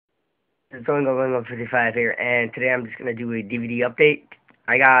It's only going 55 here, and today I'm just going to do a DVD update.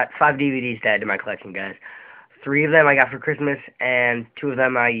 I got 5 DVDs to add to my collection, guys. 3 of them I got for Christmas, and 2 of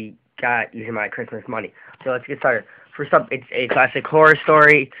them I got using my Christmas money. So let's get started. First up, it's a classic horror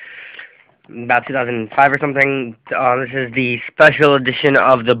story, about 2005 or something. This is the special edition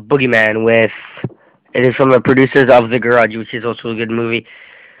of The Boogeyman it is from the producers of The Grudge, which is also a good movie.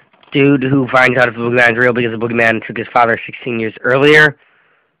 Dude who finds out if the Boogeyman's real because the Boogeyman took his father 16 years earlier.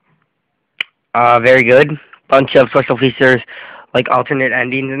 Very good. Bunch of special features, like alternate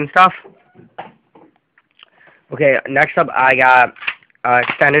endings and stuff. Okay, next up I got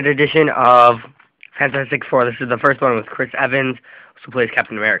extended edition of Fantastic Four. This is the first one with Chris Evans, who plays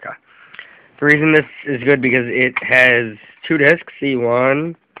Captain America. The reason this is good because it has 2 discs. See,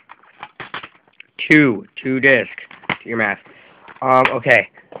 1, 2 discs. Do your math. Okay.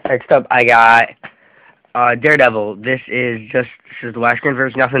 Next up I got Daredevil. This is the Western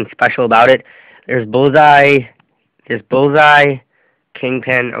version. Nothing special about it. There's Bullseye,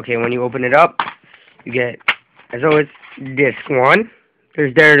 Kingpin. Okay, when you open it up, you get, as always, disc 1.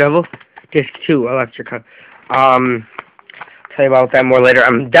 There's Daredevil. Disc 2, Electrica. Tell you about that more later.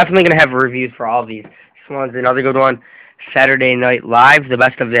 I'm definitely gonna have reviews for all of these. This one's another good one. Saturday Night Live, the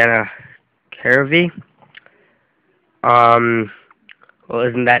best of Dana Carvey. Well,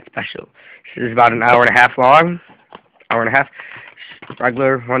 isn't that special? This is about an hour and a half long. Hour and a half.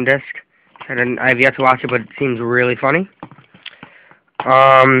 Regular 1 disc. And I've yet to watch it, but it seems really funny.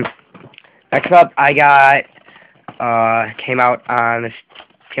 Next up, I got came out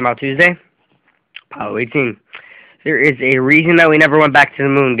Tuesday, Apollo 18. There is a reason that we never went back to the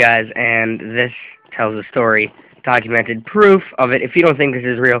moon, guys, and this tells a story, documented proof of it. If you don't think this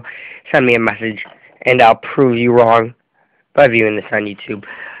is real, send me a message, and I'll prove you wrong by viewing this on YouTube.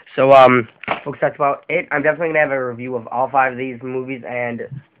 So, folks, that's about it. I'm definitely going to have a review of all 5 of these movies and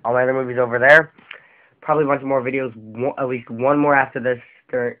all my other movies over there. Probably a bunch of more videos, at least one more after this,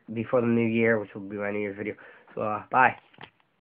 before the new year, which will be my New Year's video. So, bye.